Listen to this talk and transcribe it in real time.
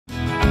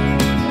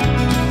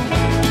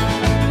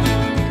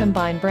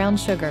combine brown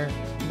sugar,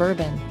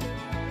 bourbon,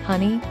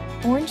 honey,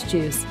 orange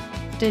juice,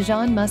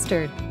 Dijon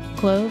mustard,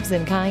 cloves,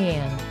 and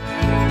cayenne.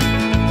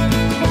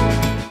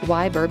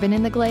 Why bourbon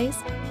in the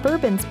glaze?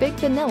 Bourbon's big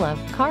vanilla,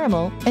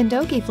 caramel, and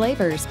oaky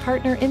flavors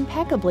partner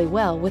impeccably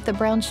well with the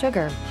brown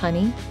sugar,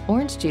 honey,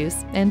 orange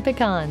juice, and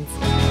pecans.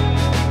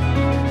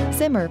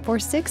 Simmer for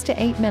 6 to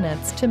 8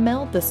 minutes to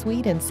meld the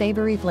sweet and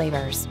savory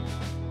flavors.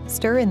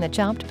 Stir in the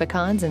chopped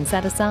pecans and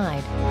set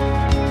aside.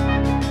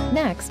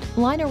 Next,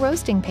 line a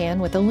roasting pan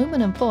with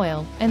aluminum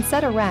foil and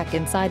set a rack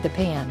inside the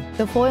pan.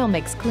 The foil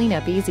makes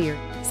cleanup easier.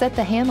 Set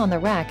the ham on the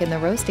rack in the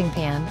roasting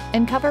pan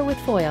and cover with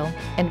foil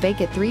and bake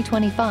at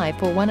 325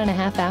 for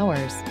 1.5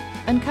 hours.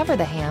 Uncover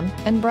the ham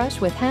and brush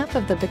with half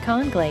of the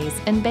pecan glaze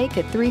and bake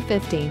at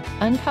 350,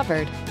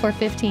 uncovered, for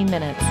 15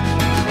 minutes.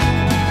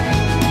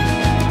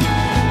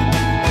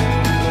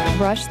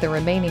 Brush the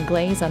remaining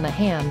glaze on the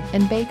ham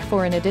and bake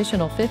for an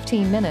additional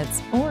 15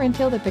 minutes or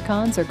until the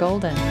pecans are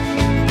golden.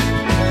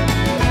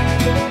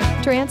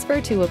 Transfer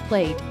to a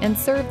plate and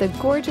serve the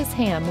gorgeous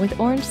ham with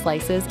orange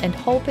slices and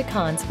whole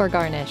pecans for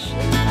garnish.